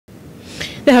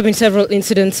There have been several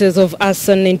incidences of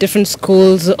arson in different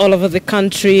schools all over the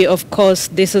country. Of course,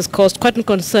 this has caused quite a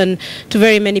concern to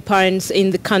very many parents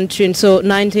in the country. And so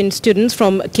 19 students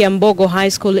from Kiambogo High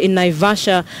School in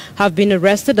Naivasha have been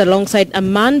arrested alongside a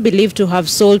man believed to have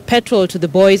sold petrol to the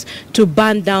boys to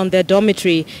burn down their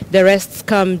dormitory. The arrests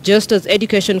come just as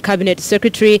Education Cabinet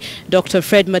Secretary Dr.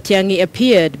 Fred Matiang'i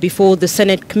appeared before the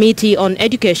Senate Committee on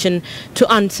Education to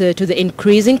answer to the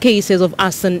increasing cases of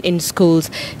arson in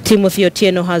schools. Timothy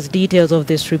has details of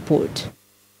this report.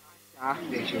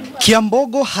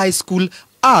 Kiambogo High School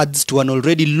adds to an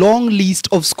already long list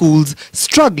of schools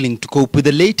struggling to cope with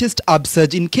the latest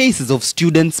upsurge in cases of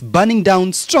students burning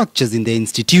down structures in their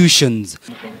institutions.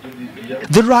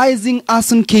 The rising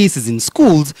arson cases in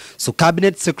schools saw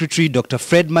Cabinet Secretary Dr.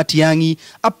 Fred Matiang'i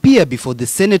appear before the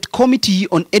Senate Committee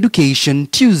on Education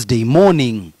Tuesday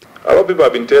morning. A lot of people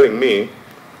have been telling me,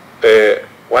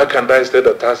 why can't I set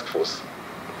a task force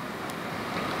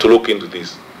to look into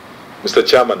this? Mr.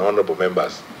 Chairman, honorable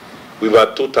members, we've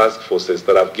had 2 task forces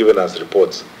that have given us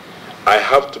reports. I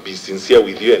have to be sincere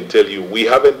with you and tell you we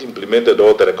haven't implemented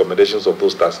all the recommendations of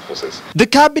those task forces. The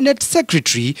Cabinet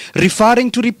Secretary, referring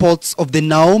to reports of the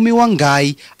Naomi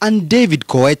Wangai and David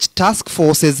Koech task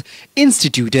forces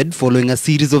instituted following a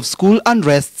series of school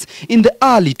unrests in the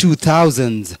early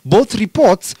 2000s. Both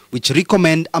reports, which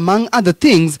recommend, among other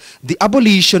things, the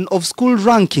abolition of school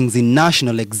rankings in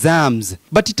national exams.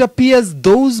 But it appears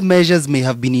those measures may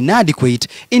have been inadequate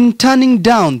in turning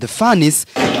down the furnace,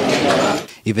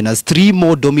 even as 3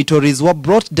 more dormitories were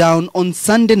brought down on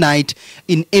Sunday night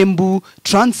in Embu,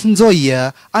 Trans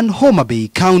Nzoia and Homa Bay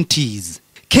counties.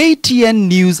 KTN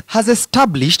News has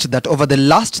established that over the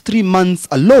last 3 months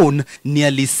alone,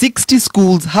 nearly 60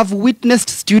 schools have witnessed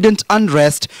student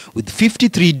unrest, with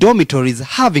 53 dormitories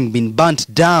having been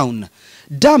burnt down.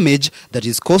 Damage that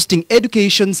is costing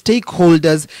education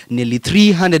stakeholders nearly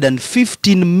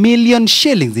 315 million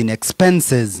shillings in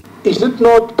expenses. Is it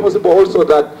not possible also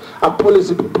that a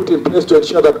policy be put in place to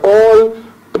ensure that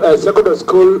all secondary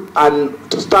school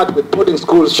and to start with boarding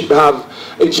schools should have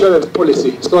insurance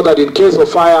policy so that in case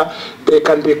of fire they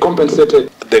can be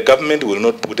compensated? The government will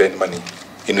not put any money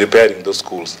in repairing those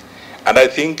schools. And I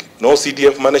think no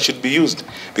CDF money should be used,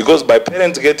 because by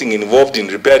parents getting involved in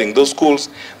repairing those schools,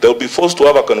 they'll be forced to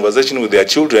have a conversation with their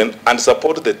children and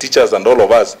support the teachers and all of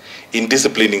us in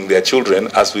disciplining their children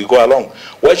as we go along.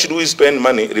 Why should we spend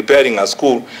money repairing a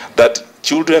school that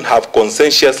children have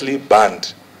conscientiously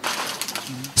banned?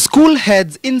 School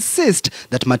heads insist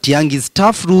that Matiangi's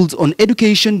tough rules on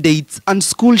education dates and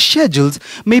school schedules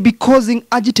may be causing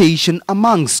agitation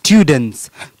among students.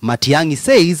 Matiangi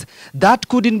says that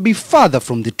couldn't be further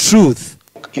from the truth.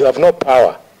 You have no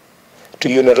power to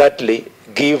unilaterally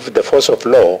give the force of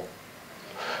law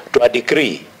to a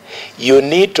decree. You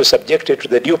need to subject it to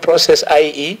the due process,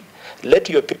 i.e., let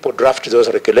your people draft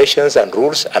those regulations and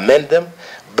rules, amend them,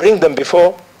 bring them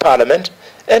before Parliament,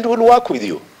 and we'll work with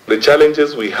you. The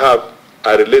challenges we have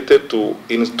are related to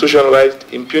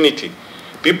institutionalized impunity.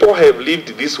 People have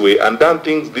lived this way and done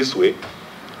things this way,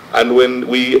 and when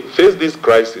we face this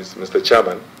crisis, Mr.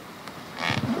 Chairman,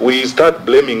 we start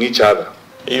blaming each other.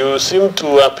 You seem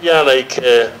to appear like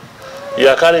you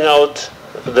are carrying out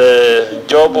the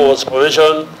job of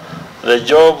supervision, the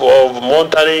job of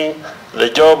monitoring, the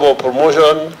job of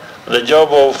promotion, the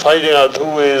job of finding out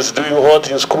who is doing what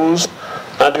in schools,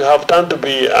 and you have turned to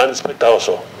be an inspector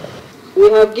also. We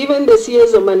have given the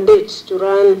CS a mandate to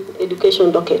run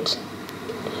education docket.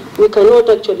 We cannot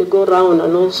actually go around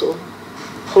and also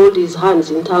hold his hands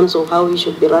in terms of how he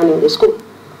should be running the school.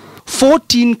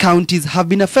 14 counties have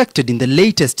been affected in the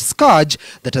latest scourge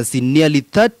that has seen nearly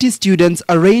 30 students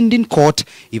arraigned in court,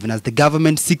 even as the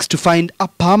government seeks to find a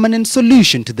permanent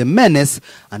solution to the menace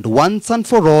and once and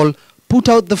for all put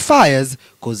out the fires,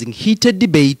 causing heated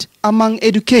debate among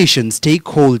education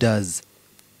stakeholders.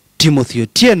 Timothy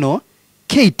Otieno,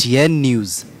 KTN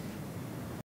News.